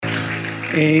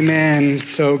Amen.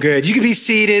 So good. You can be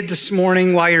seated this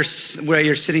morning while you're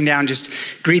sitting down.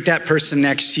 Just greet that person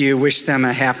next to you. Wish them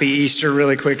a happy Easter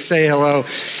really quick. Say hello.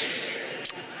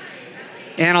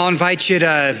 And I'll invite you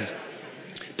to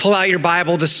pull out your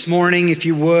Bible this morning if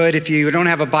you would. If you don't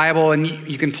have a Bible, and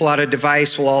you can pull out a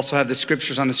device, we'll also have the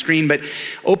scriptures on the screen. But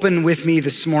open with me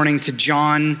this morning to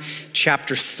John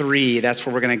chapter 3. That's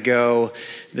where we're going to go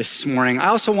this morning. I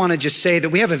also want to just say that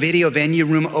we have a video venue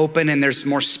room open and there's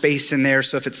more space in there.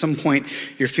 So if at some point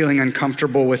you're feeling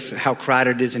uncomfortable with how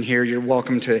crowded it is in here, you're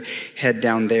welcome to head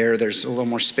down there. There's a little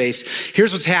more space.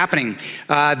 Here's what's happening.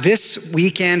 This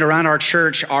weekend around our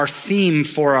church, our theme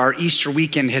for our Easter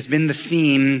weekend has been the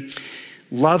theme,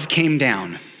 Love Came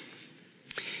Down.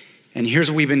 And here's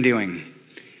what we've been doing.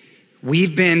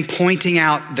 We've been pointing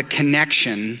out the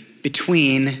connection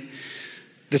between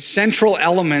the central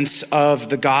elements of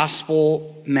the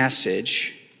gospel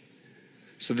message.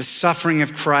 So the suffering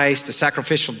of Christ, the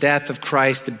sacrificial death of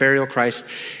Christ, the burial of Christ.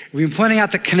 We've been pointing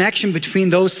out the connection between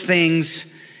those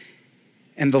things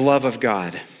and the love of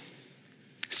God.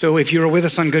 So if you were with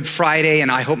us on Good Friday,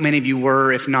 and I hope many of you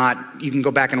were, if not, you can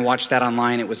go back and watch that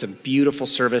online. It was a beautiful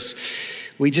service.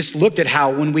 We just looked at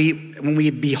how when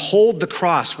we behold the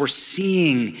cross, we're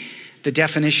seeing the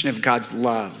definition of God's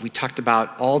love. We talked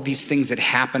about all these things that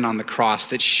happen on the cross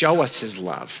that show us his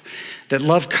love, that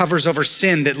love covers over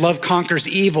sin, that love conquers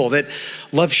evil, that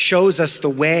love shows us the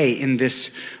way in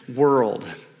this world.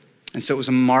 And so it was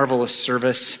a marvelous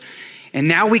service. And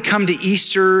now we come to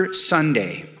Easter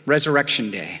Sunday,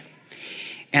 Resurrection Day.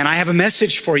 And I have a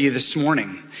message for you this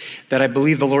morning that I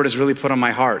believe the Lord has really put on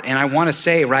my heart. And I want to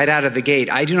say right out of the gate,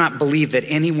 I do not believe that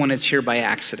anyone is here by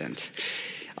accident.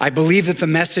 I believe that the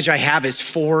message I have is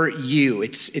for you.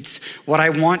 It's what I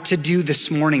want to do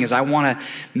this morning is I want to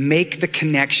make the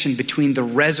connection between the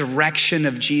resurrection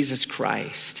of Jesus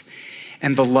Christ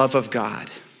and the love of God.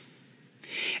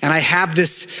 And I have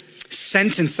this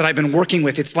sentence that I've been working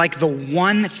with. It's like the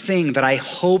one thing that I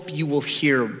hope you will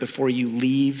hear before you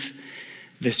leave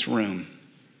this room.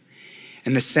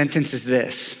 And the sentence is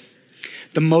this: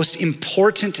 the most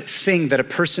important thing that a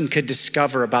person could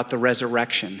discover about the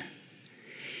resurrection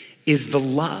is the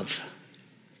love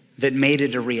that made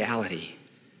it a reality.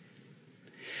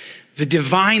 The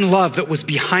divine love that was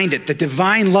behind it, the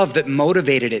divine love that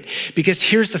motivated it. Because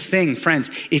here's the thing, friends,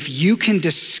 if you can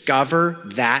discover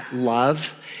that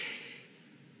love,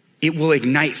 it will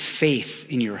ignite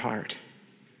faith in your heart.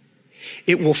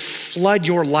 It will flood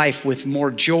your life with more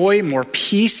joy, more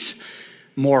peace,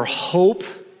 more hope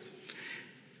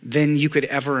than you could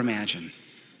ever imagine.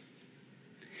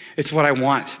 It's what I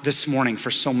want this morning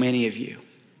for so many of you.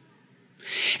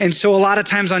 And so a lot of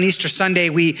times on Easter Sunday,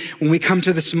 when we come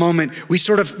to this moment,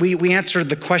 we answer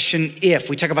the question if.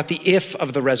 We talk about the if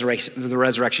of the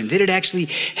resurrection. Did it actually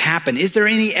happen? Is there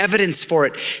any evidence for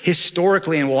it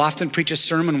historically? And we'll often preach a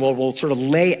sermon where we'll sort of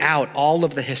lay out all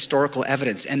of the historical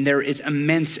evidence. And there is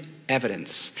immense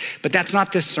evidence. But that's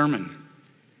not this sermon.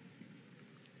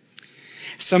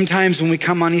 Sometimes when we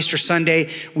come on Easter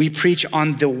Sunday, we preach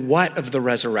on the what of the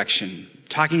resurrection,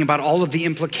 talking about all of the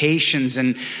implications.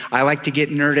 And I like to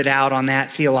get nerded out on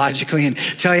that theologically and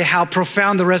tell you how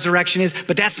profound the resurrection is,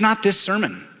 but that's not this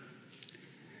sermon.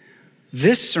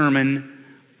 This sermon,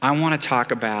 I want to talk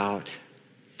about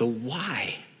the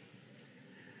why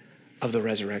of the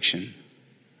resurrection.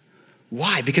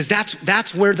 Why? Because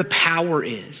that's where the power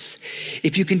is.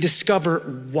 If you can discover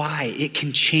why, it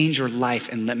can change your life.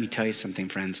 And let me tell you something,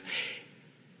 friends.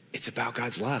 It's about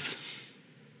God's love.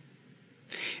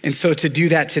 And so to do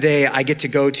that today, I get to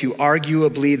go to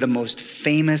arguably the most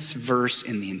famous verse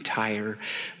in the entire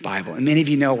Bible. And many of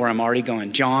you know where I'm already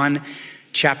going. John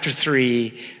chapter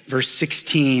 3, verse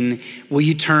 16. Will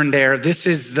you turn there? This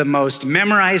is the most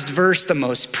memorized verse, the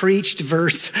most preached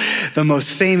verse, the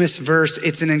most famous verse.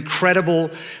 It's an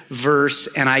incredible verse,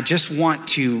 and I just want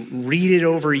to read it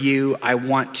over you. I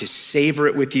want to savor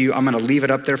it with you. I'm going to leave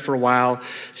it up there for a while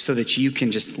so that you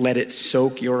can just let it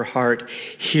soak your heart.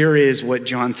 Here is what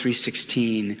John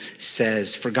 3:16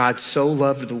 says: "For God so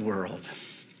loved the world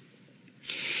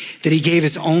that he gave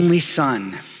his only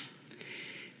Son,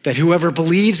 that whoever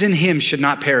believes in him should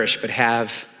not perish, but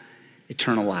have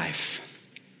eternal life."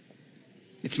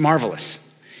 It's marvelous.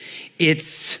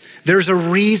 There's a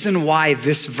reason why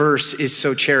this verse is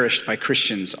so cherished by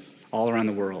Christians all around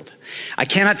the world. I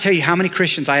cannot tell you how many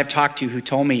Christians I have talked to who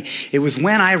told me it was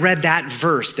when I read that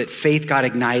verse that faith got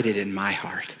ignited in my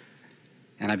heart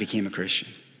and I became a Christian.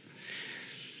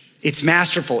 It's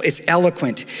masterful, it's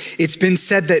eloquent. It's been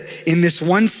said that in this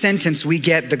one sentence, we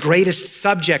get the greatest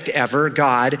subject ever,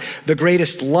 God, the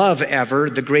greatest love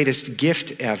ever, the greatest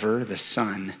gift ever, the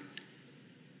Son.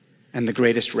 and the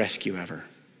greatest rescue ever.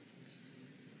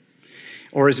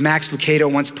 Or as Max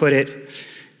Lucado once put it,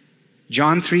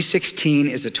 John 3:16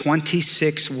 is a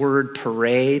 26-word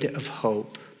parade of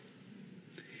hope,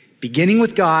 beginning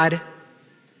with God,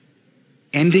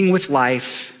 ending with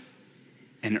life,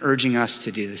 and urging us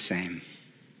to do the same.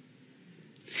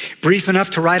 Brief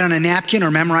enough to write on a napkin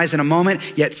or memorize in a moment,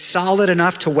 yet solid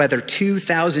enough to weather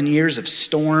 2,000 years of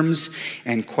storms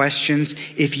and questions.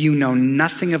 If you know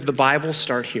nothing of the Bible,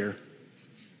 start here.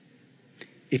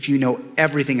 If you know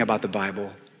everything about the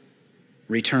Bible,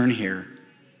 return here,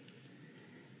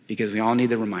 because we all need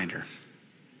the reminder.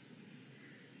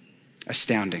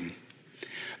 Astounding.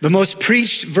 The most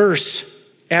preached verse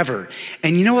ever.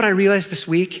 And you know what I realized this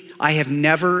week? I have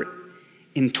never,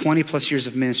 in 20 plus years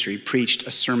of ministry, preached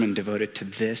a sermon devoted to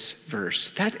this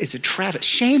verse. That is a travesty.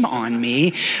 Shame on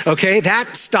me. Okay,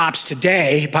 that stops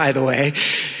today, by the way.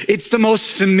 It's the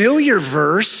most familiar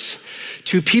verse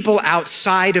to people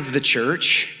outside of the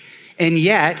church. And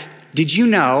yet, did you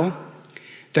know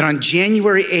that on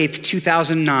January 8th,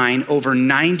 2009, over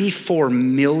 94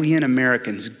 million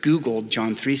Americans Googled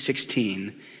John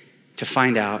 3:16 to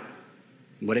find out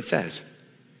what it says?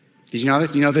 Did you know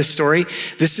this? You know this story?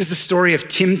 This is the story of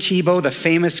Tim Tebow, the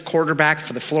famous quarterback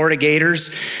for the Florida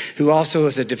Gators, who also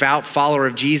is a devout follower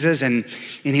of Jesus. And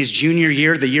in his junior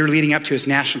year, the year leading up to his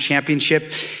national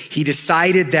championship, he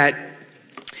decided that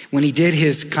when he did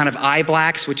his kind of eye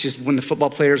blacks, which is when the football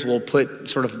players will put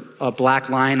sort of a black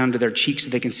line under their cheeks so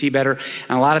they can see better.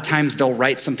 And a lot of times they'll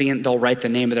write something in, they'll write the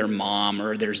name of their mom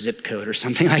or their zip code or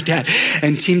something like that.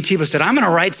 And Tim Tebow said, I'm gonna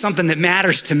write something that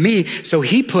matters to me. So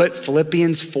he put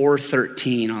Philippians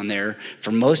 4:13 on there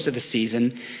for most of the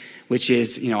season, which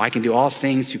is, I can do all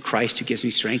things through Christ who gives me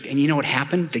strength. And you know what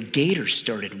happened? The Gators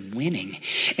started winning.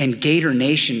 And Gator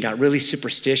Nation got really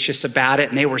superstitious about it,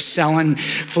 and they were selling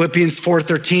Philippians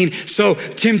 4:13. So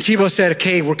Tim Tebow said,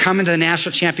 okay, we're coming to the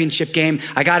national championship game.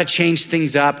 I gotta change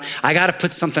things up. I gotta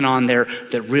put something on there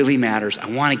that really matters. I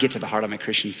wanna get to the heart of my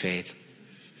Christian faith.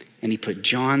 And he put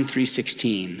John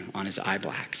 3:16 on his eye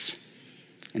blacks.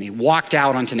 And he walked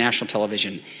out onto national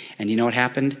television. And you know what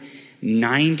happened?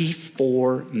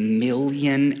 94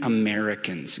 million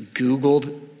Americans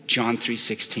Googled John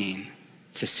 3:16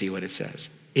 to see what it says.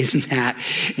 Isn't that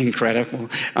incredible?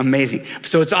 Amazing.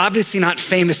 So it's obviously not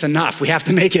famous enough. We have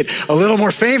to make it a little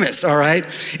more famous, all right?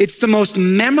 It's the most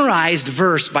memorized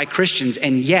verse by Christians,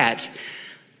 and yet,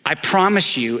 I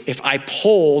promise you, if I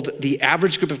polled the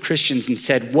average group of Christians and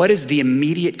said, what is the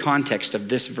immediate context of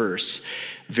this verse?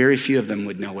 Very few of them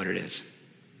would know what it is.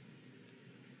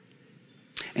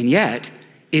 And yet,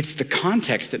 it's the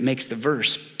context that makes the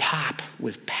verse pop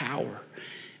with power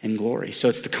and glory. So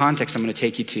it's the context I'm going to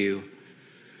take you to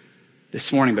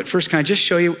this morning. But first, can I just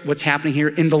show you what's happening here?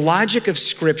 In the logic of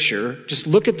Scripture, just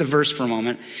look at the verse for a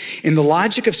moment. In the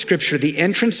logic of Scripture, the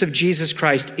entrance of Jesus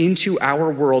Christ into our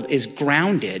world is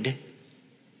grounded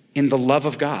in the love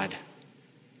of God.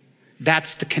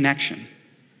 That's the connection.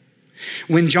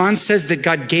 When John says that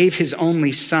God gave his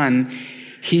only son,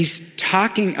 he's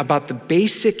talking about the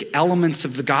basic elements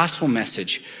of the gospel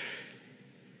message.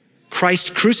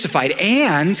 Christ crucified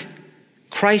and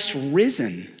Christ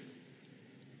risen.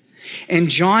 And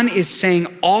John is saying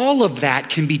all of that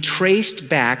can be traced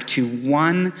back to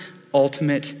one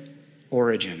ultimate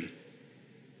origin: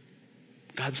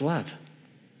 God's love.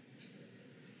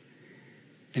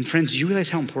 And friends, do you realize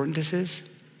how important this is?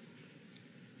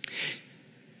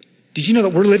 Did you know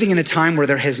that we're living in a time where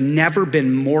there has never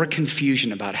been more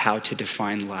confusion about how to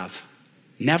define love?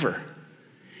 Never.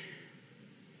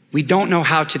 We don't know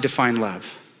how to define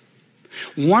love.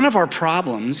 One of our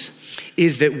problems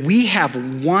is that we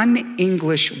have one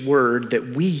English word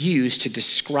that we use to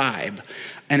describe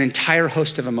an entire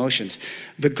host of emotions.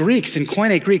 The Greeks, in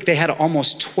Koine Greek, they had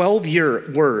almost 12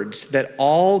 words that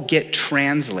all get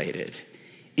translated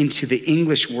into the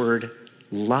English word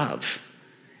love.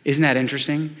 Isn't that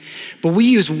interesting? But we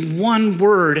use one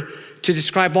word to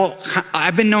describe all.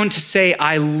 I've been known to say,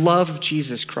 I love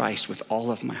Jesus Christ with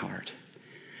all of my heart.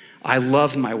 I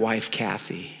love my wife,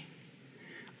 Kathy.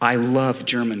 I love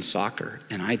German soccer,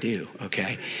 and I do,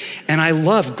 okay? And I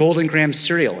love Golden Graham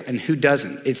cereal, and who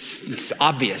doesn't? It's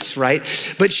obvious, right?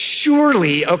 But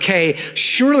surely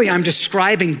I'm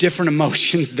describing different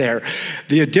emotions there.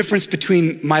 The difference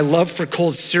between my love for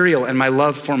cold cereal and my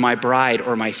love for my bride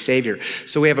or my Savior.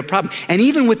 So we have a problem. And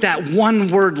even with that one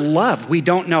word love, we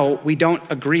don't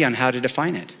agree on how to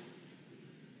define it.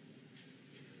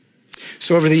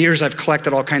 So over the years, I've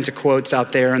collected all kinds of quotes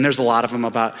out there, and there's a lot of them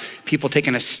about people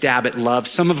taking a stab at love.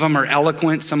 Some of them are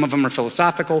eloquent, some of them are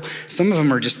philosophical, some of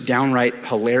them are just downright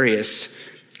hilarious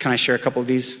Can I share a couple of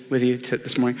these with you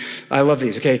this morning? I love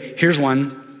these. Okay, here's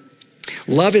one.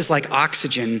 Love is like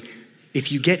oxygen.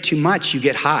 If you get too much, you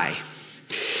get high.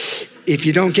 If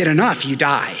you don't get enough, you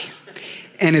die.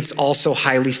 And it's also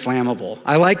highly flammable.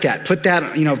 I like that. Put that,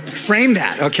 frame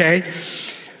that, okay?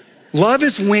 Love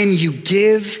is when you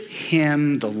give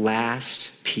him the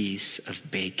last piece of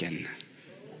bacon.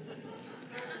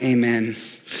 Amen.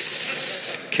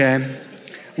 Okay.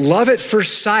 Love at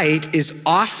first sight is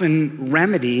often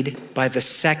remedied by the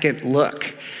second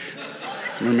look.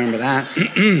 Remember that?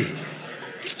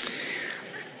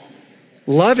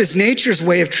 Love is nature's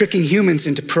way of tricking humans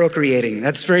into procreating.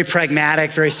 That's very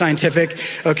pragmatic, very scientific,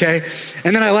 okay?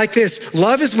 And then I like this.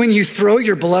 Love is when you throw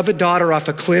your beloved daughter off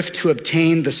a cliff to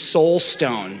obtain the soul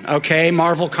stone, okay?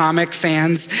 Marvel comic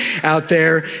fans out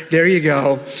there, there you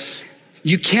go.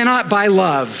 You cannot buy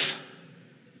love,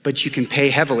 but you can pay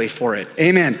heavily for it.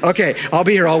 Amen. Okay, I'll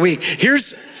be here all week.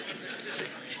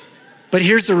 But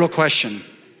here's the real question.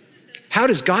 How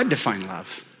does God define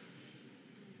love?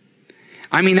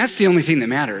 I mean, that's the only thing that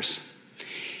matters.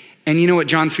 And you know what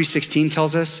John 3:16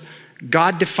 tells us?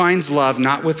 God defines love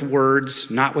not with words,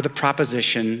 not with a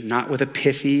proposition, not with a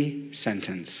pithy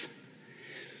sentence.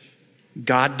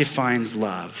 God defines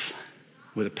love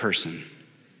with a person.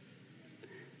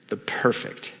 The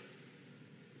perfect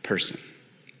person.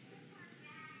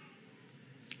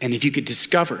 And if you could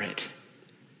discover it,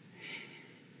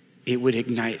 it would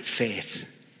ignite faith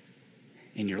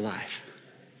in your life.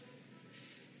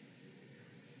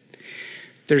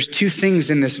 There's two things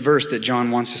in this verse that John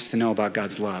wants us to know about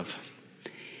God's love.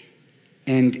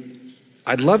 And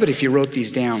I'd love it if you wrote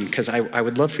these down, because I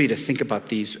would love for you to think about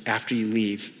these after you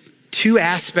leave. Two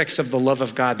aspects of the love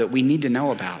of God that we need to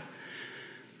know about.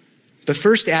 The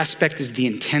first aspect is the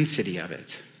intensity of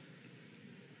it.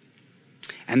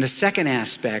 And the second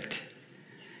aspect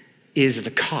is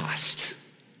the cost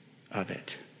of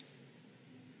it.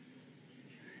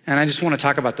 And I just want to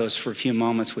talk about those for a few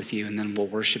moments with you, and then we'll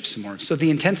worship some more. So the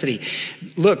intensity.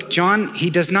 Look, John, he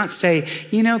does not say,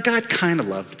 God kind of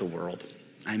loved the world.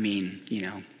 I mean,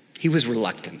 he was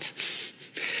reluctant.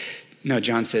 No,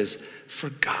 John says, for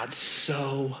God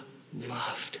so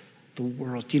loved the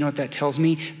world. Do you know what that tells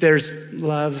me? There's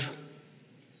love,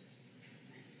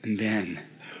 and then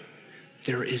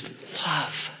there is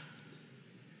love.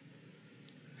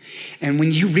 And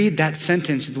when you read that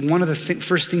sentence, one of the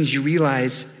first things you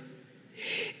realize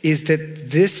is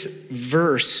that this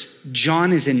verse,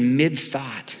 John is in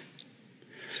mid-thought.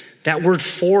 That word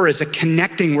for is a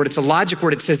connecting word. It's a logic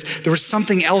word. It says there was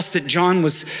something else that John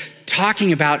was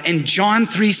talking about. And John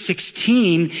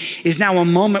 3:16 is now a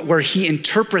moment where he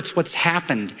interprets what's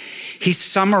happened. He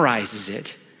summarizes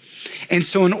it. And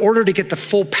so in order to get the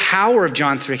full power of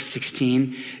John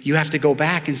 3:16, you have to go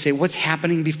back and say, what's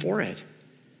happening before it?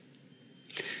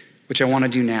 Which I want to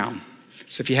do now.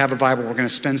 So if you have a Bible, we're going to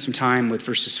spend some time with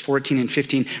verses 14 and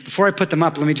 15. Before I put them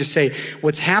up, let me just say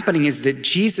what's happening is that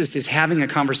Jesus is having a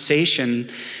conversation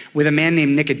with a man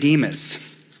named Nicodemus.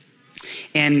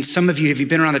 And some of you, if you've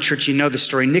been around the church, you know the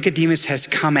story. Nicodemus has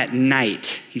come at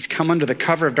night. He's come under the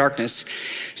cover of darkness.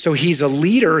 So he's a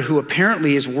leader who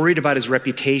apparently is worried about his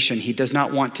reputation. He does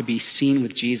not want to be seen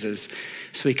with Jesus.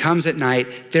 So he comes at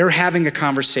night. They're having a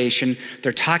conversation.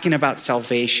 They're talking about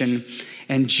salvation.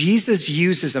 And Jesus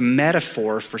uses a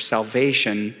metaphor for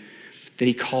salvation that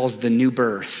he calls the new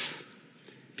birth,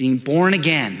 being born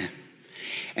again.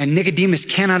 And Nicodemus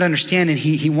cannot understand, and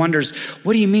he wonders,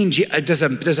 what do you mean? Does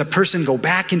a person go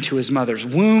back into his mother's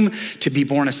womb to be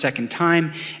born a second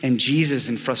time? And Jesus,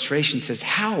 in frustration, says,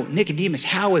 how, Nicodemus,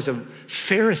 how as a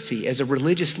Pharisee, as a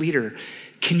religious leader,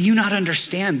 can you not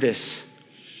understand this?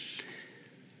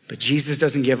 But Jesus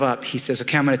doesn't give up. He says,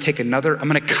 okay, I'm going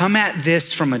to come at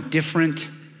this from a different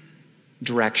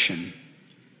direction.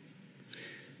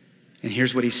 And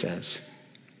here's what he says.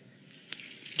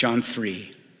 John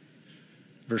 3.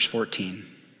 Verse 14.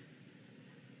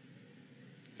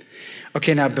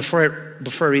 Okay, now before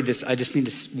I read this, I just need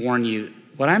to warn you.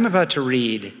 What I'm about to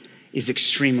read is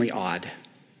extremely odd.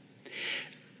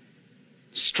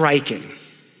 Striking.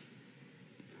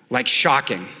 Like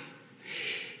shocking.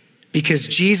 Because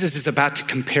Jesus is about to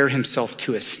compare himself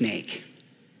to a snake.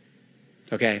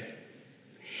 Okay?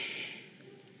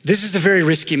 This is a very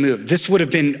risky move. This would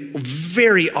have been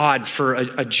very odd for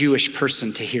a Jewish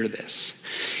person to hear this.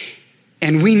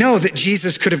 And we know that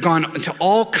Jesus could have gone into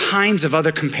all kinds of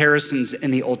other comparisons in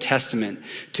the Old Testament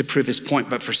to prove his point,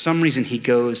 but for some reason he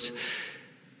goes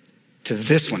to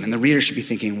this one, and the reader should be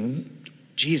thinking,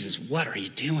 Jesus, what are you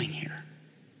doing here?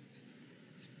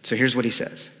 So here's what he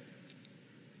says.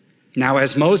 Now,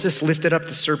 as Moses lifted up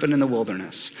the serpent in the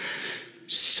wilderness,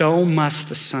 so must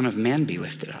the Son of Man be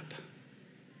lifted up,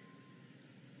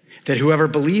 that whoever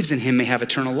believes in him may have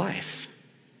eternal life.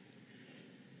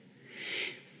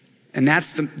 And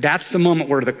that's the moment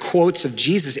where the quotes of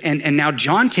Jesus, and now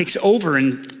John takes over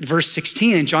in verse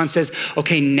 16, and John says,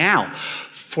 okay, now,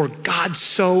 for God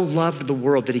so loved the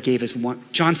world that he gave his one.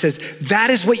 John says, that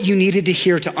is what you needed to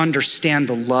hear to understand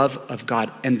the love of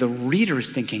God. And the reader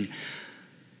is thinking,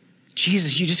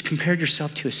 Jesus, you just compared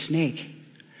yourself to a snake.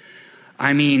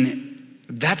 I mean,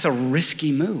 that's a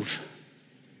risky move.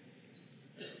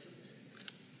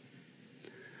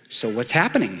 So what's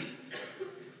happening?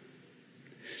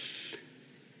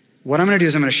 What I'm going to do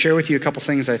is I'm going to share with you a couple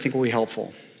things that I think will be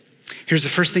helpful. Here's the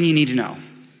first thing you need to know.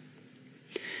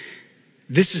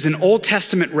 This is an Old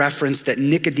Testament reference that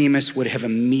Nicodemus would have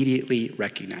immediately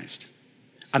recognized.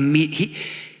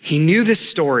 He knew this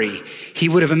story. He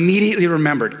would have immediately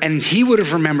remembered, and he would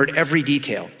have remembered every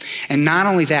detail. And not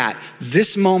only that,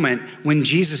 this moment when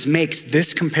Jesus makes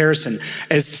this comparison,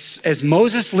 as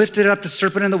Moses lifted up the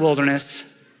serpent in the wilderness,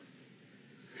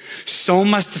 so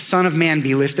must the Son of Man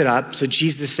be lifted up. So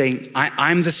Jesus is saying,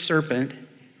 I'm the serpent.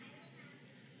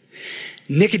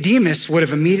 Nicodemus would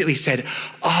have immediately said,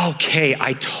 okay,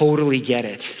 I totally get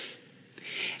it.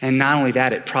 And not only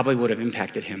that, it probably would have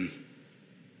impacted him.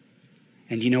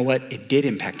 And you know what? It did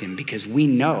impact him, because we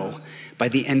know by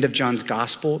the end of John's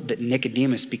gospel that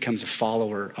Nicodemus becomes a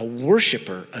follower, a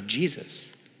worshiper of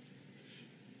Jesus.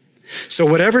 So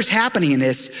whatever's happening in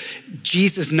this,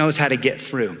 Jesus knows how to get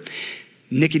through.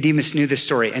 Nicodemus knew this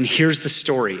story, and here's the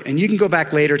story. And you can go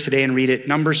back later today and read it.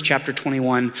 Numbers chapter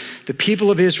 21. The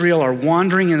people of Israel are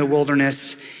wandering in the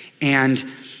wilderness, and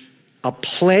a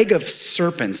plague of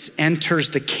serpents enters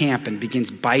the camp and begins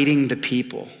biting the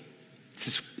people. It's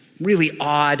this really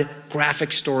odd,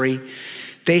 graphic story.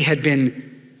 They had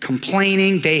been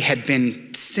complaining, they had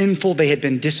been sinful, they had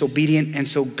been disobedient, and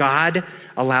so God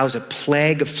allows a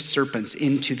plague of serpents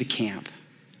into the camp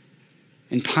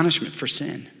in punishment for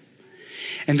sin.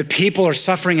 And the people are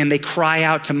suffering, and they cry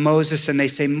out to Moses, and they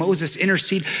say, Moses,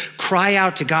 intercede, cry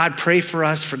out to God, pray for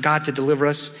us, for God to deliver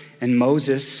us. And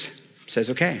Moses says,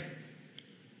 okay.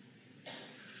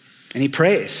 And he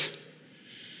prays.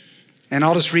 And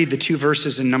I'll just read the 2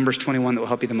 verses in Numbers 21 that will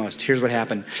help you the most. Here's what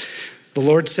happened. The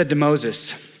Lord said to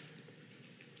Moses,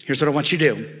 here's what I want you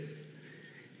to do.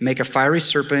 Make a fiery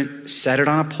serpent, set it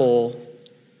on a pole,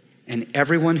 and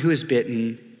everyone who is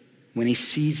bitten, when he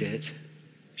sees it,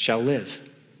 shall live.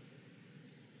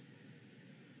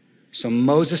 So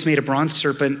Moses made a bronze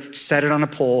serpent, set it on a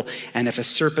pole, and if a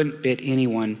serpent bit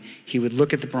anyone, he would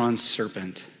look at the bronze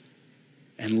serpent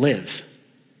and live.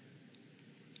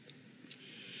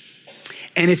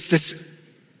 And it's this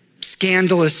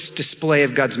scandalous display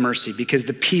of God's mercy, because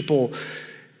the people,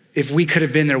 if we could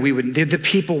have been there, we wouldn't. The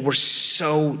people were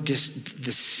so, the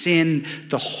sin,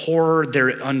 the horror, their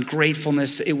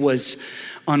ungratefulness, it was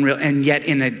unreal. And yet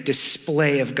in a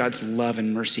display of God's love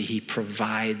and mercy, he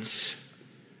provides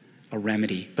a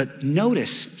remedy. But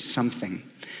notice something.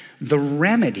 The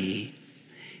remedy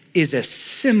is a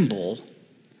symbol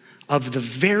of the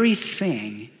very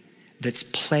thing that's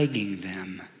plaguing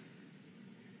them.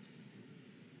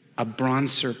 A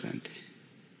bronze serpent.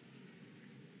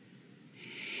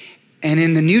 And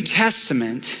in the New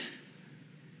Testament,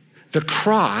 the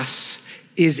cross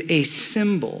is a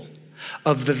symbol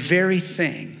of the very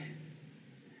thing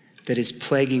that is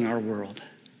plaguing our world.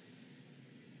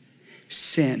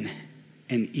 Sin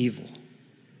and evil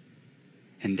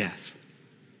and death.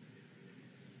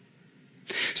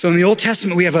 So in the Old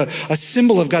Testament, we have a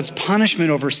symbol of God's punishment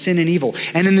over sin and evil.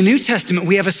 And in the New Testament,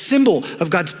 we have a symbol of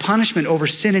God's punishment over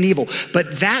sin and evil.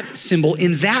 But that symbol,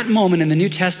 in that moment in the New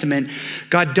Testament,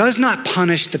 God does not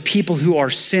punish the people who are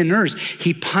sinners.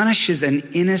 He punishes an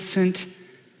innocent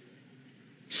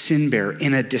sin bearer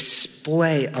in a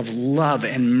display of love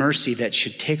and mercy that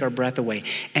should take our breath away.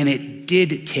 And it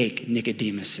did take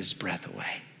Nicodemus's breath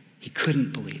away. He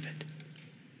couldn't believe it.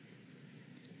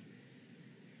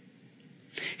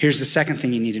 Here's the second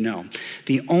thing you need to know.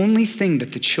 The only thing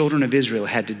that the children of Israel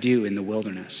had to do in the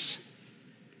wilderness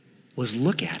was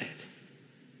look at it.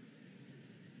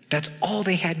 That's all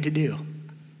they had to do.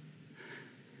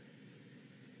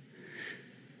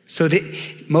 So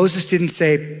Moses didn't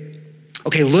say,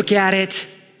 okay, look at it,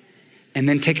 and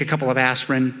then take a couple of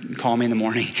aspirin and call me in the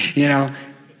morning, you know.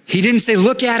 He didn't say,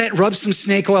 look at it, rub some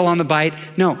snake oil on the bite.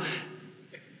 No.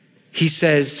 He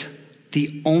says,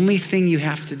 the only thing you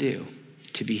have to do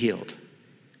to be healed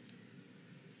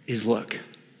is look.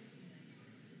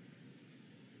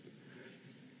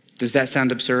 Does that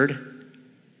sound absurd?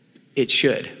 It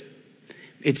should.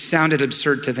 It sounded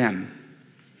absurd to them.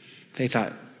 They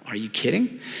thought, are you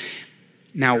kidding?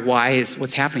 Now,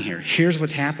 what's happening here? Here's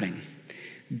what's happening.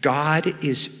 God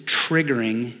is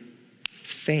triggering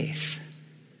faith,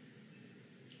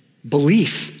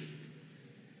 belief.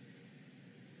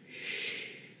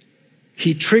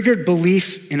 He triggered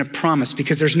belief in a promise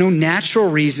because there's no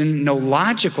natural reason, no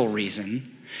logical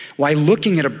reason why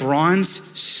looking at a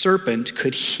bronze serpent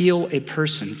could heal a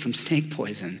person from snake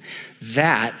poison.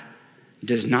 That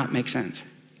does not make sense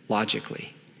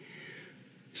logically.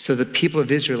 So the people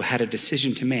of Israel had a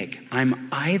decision to make. I'm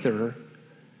either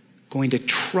going to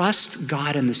trust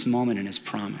God in this moment in his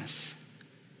promise,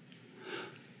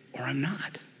 or I'm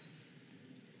not.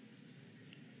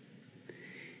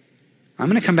 I'm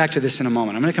going to come back to this in a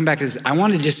moment. I'm going to come back to this. I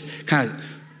want to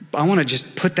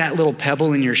just put that little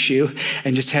pebble in your shoe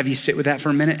and just have you sit with that for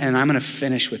a minute, and I'm going to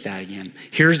finish with that again.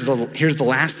 Here's the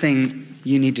last thing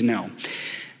you need to know.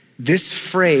 This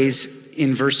phrase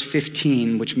in verse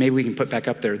 15, which maybe we can put back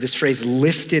up there, this phrase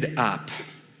lifted up.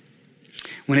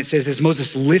 When it says, as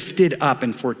Moses lifted up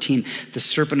in 14, the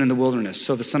serpent in the wilderness,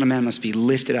 so the Son of Man must be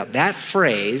lifted up. That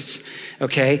phrase,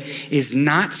 okay, is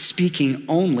not speaking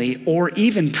only or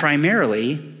even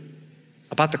primarily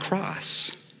about the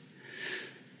cross.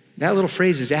 That little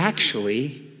phrase is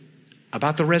actually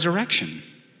about the resurrection.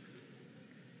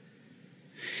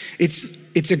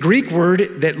 It's a Greek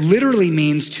word that literally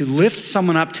means to lift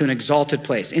someone up to an exalted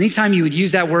place. Anytime you would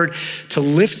use that word to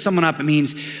lift someone up, it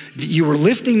means you were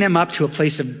lifting them up to a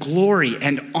place of glory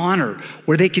and honor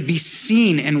where they could be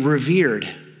seen and revered.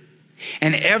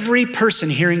 And every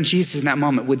person hearing Jesus in that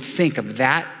moment would think of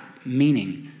that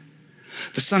meaning.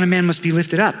 The Son of Man must be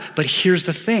lifted up. But here's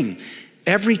the thing.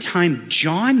 Every time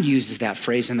John uses that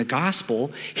phrase in the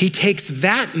gospel, he takes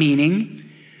that meaning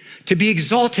to be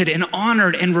exalted and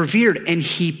honored and revered, and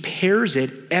he pairs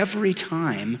it every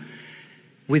time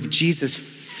with Jesus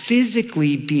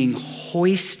physically being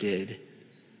hoisted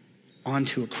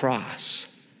onto a cross.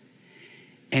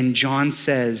 And John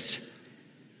says,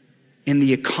 in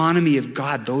the economy of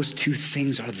God, those two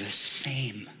things are the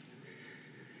same.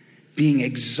 Being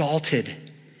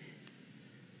exalted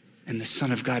and the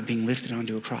Son of God being lifted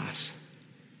onto a cross.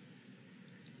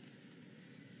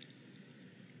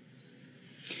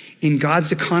 In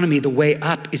God's economy, the way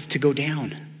up is to go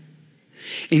down.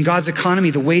 In God's economy,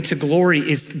 the way to glory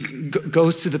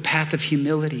goes through the path of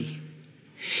humility.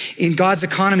 In God's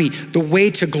economy, the way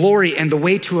to glory and the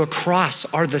way to a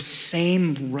cross are the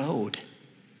same road.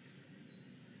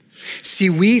 See,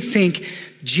 we think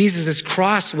Jesus'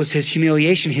 cross was his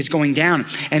humiliation, his going down,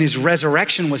 and his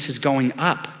resurrection was his going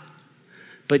up.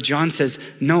 But John says,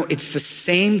 no, it's the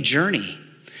same journey.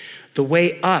 The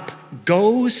way up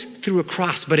goes through a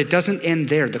cross, but it doesn't end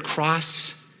there. The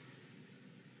cross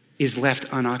is left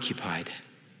unoccupied.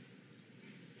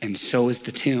 And so is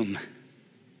the tomb.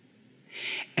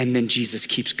 And then Jesus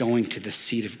keeps going to the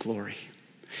seat of glory.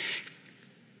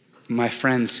 My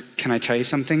friends, can I tell you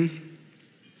something?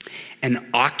 An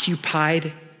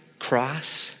occupied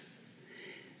cross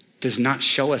does not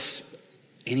show us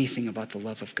anything about the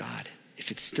love of God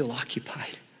if it's still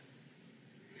occupied.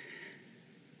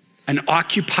 An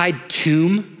occupied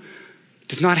tomb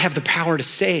does not have the power to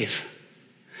save.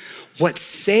 What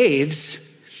saves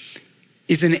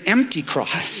is an empty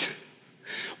cross.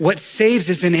 What saves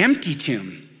is an empty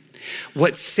tomb.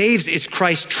 What saves is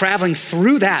Christ traveling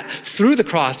through the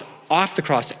cross, off the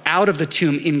cross, out of the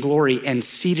tomb in glory and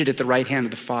seated at the right hand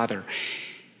of the Father.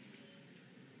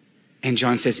 And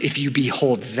John says, if you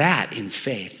behold that in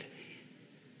faith,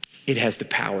 it has the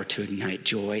power to ignite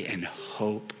joy and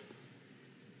hope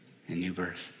and new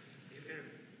birth.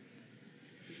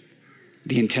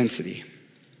 The intensity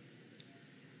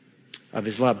of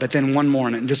his love. But then one more,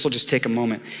 and this will just take a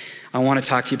moment. I want to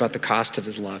talk to you about the cost of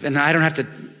his love. And I don't have to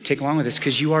take long with this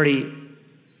because you already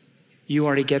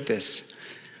get this.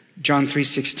 John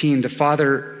 3:16, the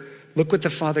Father, look what the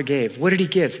Father gave. What did he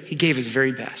give? He gave his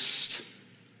very best.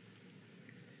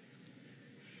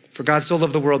 For God so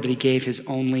loved the world that he gave his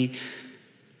only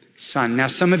Son. Now,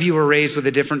 some of you were raised with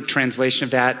a different translation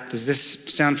of that. Does this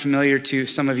sound familiar to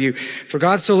some of you? For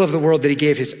God so loved the world that he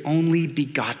gave his only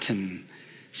begotten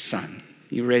Son.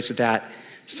 You were raised with that.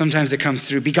 Sometimes it comes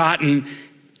through begotten,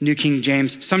 New King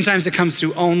James. Sometimes it comes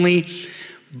through only.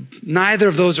 Neither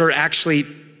of those are actually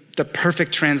the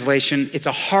perfect translation. It's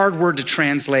a hard word to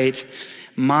translate,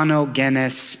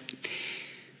 monogenes.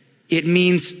 It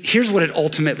means, here's what it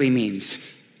ultimately means.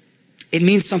 It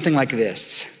means something like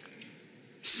this.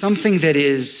 Something that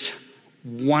is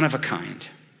one of a kind.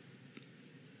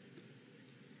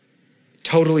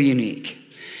 Totally unique.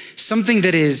 Something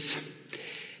that is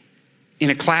in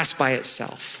a class by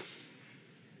itself.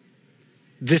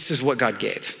 This is what God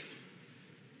gave.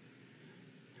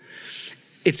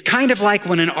 It's kind of like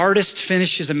when an artist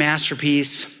finishes a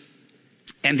masterpiece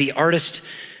and the artist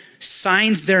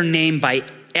signs their name by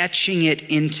etching it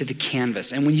into the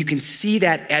canvas. And when you can see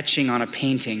that etching on a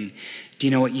painting, do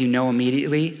you know what you know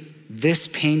immediately? This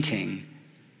painting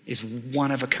is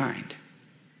one of a kind.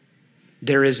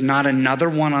 There is not another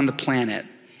one on the planet.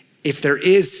 If there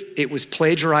is, it was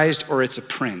plagiarized or it's a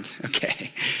print,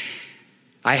 okay?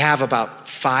 I have about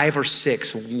 5 or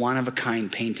 6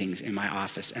 one-of-a-kind paintings in my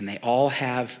office, and they all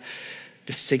have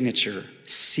the signature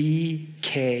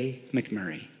C.K.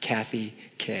 McMurray, Kathy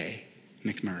K.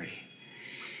 McMurray.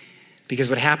 Because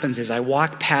what happens is I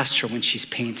walk past her when she's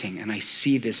painting and I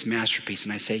see this masterpiece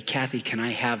and I say, Kathy, can I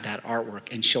have that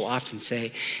artwork? And she'll often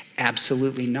say,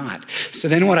 absolutely not. So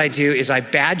then what I do is I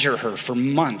badger her for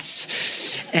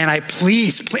months and I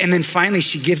please, and then finally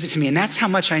she gives it to me. And that's how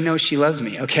much I know she loves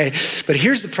me, okay? But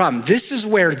here's the problem. This is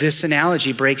where this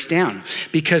analogy breaks down,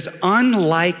 because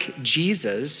unlike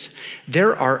Jesus,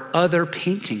 there are other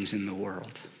paintings in the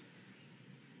world.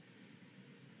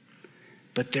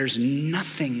 But there's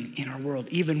nothing in our world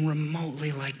even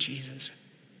remotely like Jesus.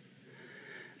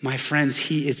 My friends,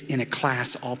 he is in a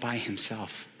class all by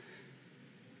himself.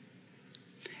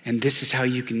 And this is how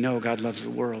you can know God loves the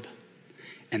world.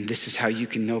 And this is how you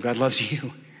can know God loves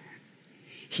you.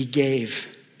 He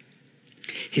gave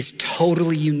his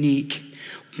totally unique,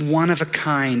 one of a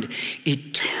kind,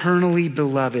 eternally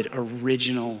beloved,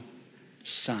 original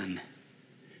Son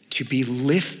to be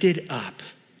lifted up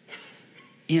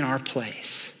in our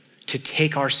place, to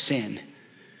take our sin,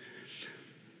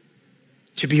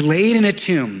 to be laid in a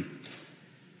tomb.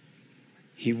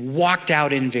 He walked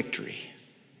out in victory,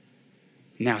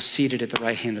 now seated at the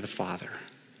right hand of the Father.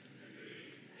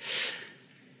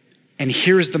 And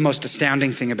here's the most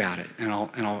astounding thing about it, and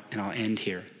I'll end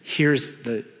here. Here's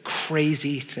the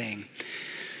crazy thing.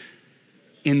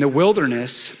 In the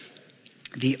wilderness,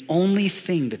 the only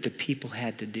thing that the people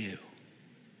had to do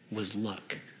was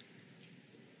look.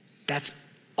 That's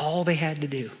all they had to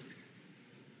do.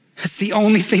 That's the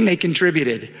only thing they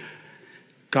contributed.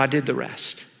 God did the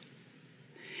rest.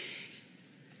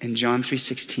 And John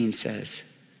 3:16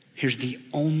 says, here's the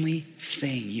only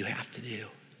thing you have to do.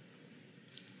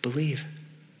 Believe.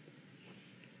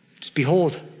 Just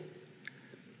behold.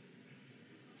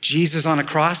 Jesus on a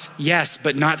cross? Yes,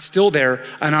 but not still there,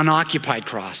 an unoccupied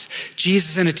cross.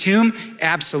 Jesus in a tomb?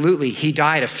 Absolutely. He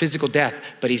died a physical death,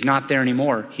 but he's not there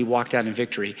anymore. He walked out in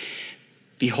victory.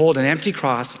 Behold, an empty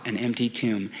cross, an empty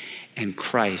tomb, and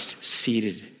Christ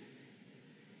seated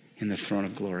in the throne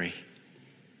of glory.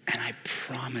 And I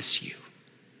promise you,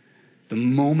 the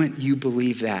moment you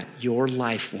believe that, your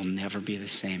life will never be the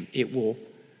same. It will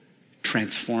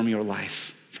transform your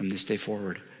life from this day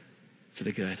forward for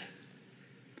the good.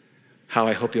 How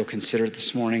I hope you'll consider it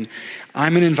this morning.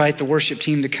 I'm going to invite the worship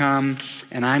team to come,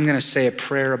 and I'm going to say a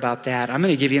prayer about that. I'm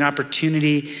going to give you an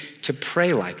opportunity to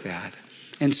pray like that.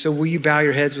 And so will you bow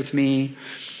your heads with me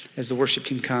as the worship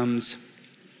team comes?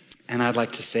 And I'd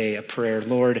like to say a prayer.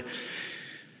 Lord,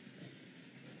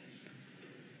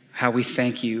 how we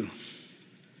thank you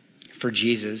for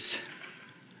Jesus,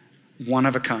 one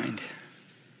of a kind.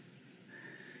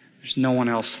 There's no one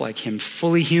else like him,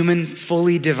 fully human,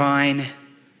 fully divine,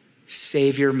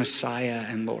 Savior, Messiah,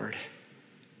 and Lord.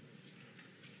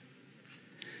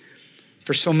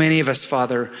 For so many of us,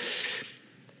 Father,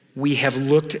 we have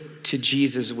looked to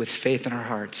Jesus with faith in our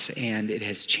hearts, and it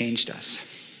has changed us.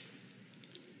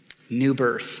 New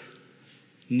birth,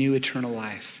 new eternal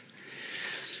life.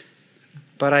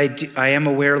 But I am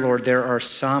aware, Lord, there are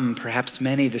some, perhaps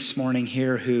many this morning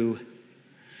here who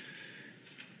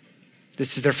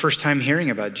this is their first time hearing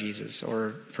about Jesus,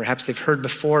 or perhaps they've heard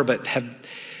before, but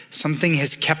something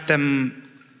has kept them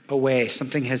away.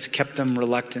 Something has kept them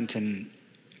reluctant in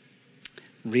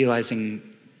realizing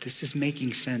this is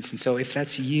making sense. And so if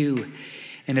that's you,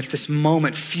 and if this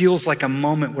moment feels like a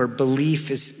moment where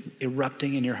belief is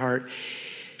erupting in your heart,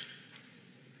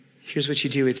 here's what you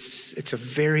do. It's a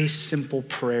very simple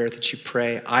prayer that you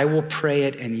pray. I will pray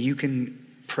it, and you can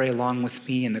pray along with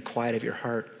me in the quiet of your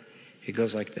heart. It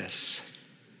goes like this.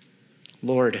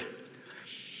 Lord,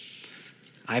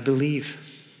 I believe.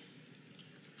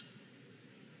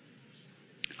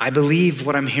 I believe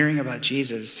what I'm hearing about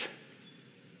Jesus.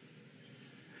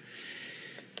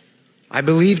 I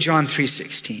believe John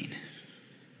 3:16,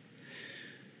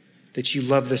 that you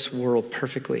love this world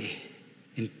perfectly,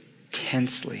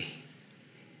 intensely,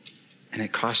 and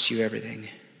it cost you everything.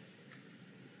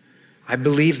 I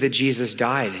believe that Jesus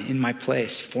died in my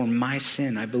place for my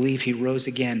sin. I believe he rose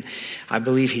again. I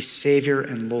believe he's Savior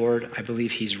and Lord. I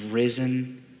believe he's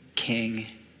risen King.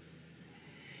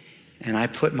 And I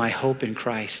put my hope in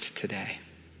Christ today.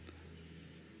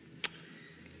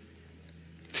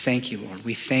 Thank you, Lord.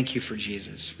 We thank you for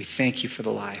Jesus. We thank you for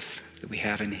the life that we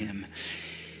have in him.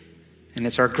 And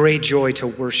it's our great joy to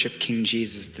worship King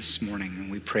Jesus this morning,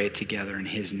 and we pray it together in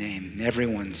his name.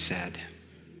 Everyone said,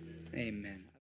 amen.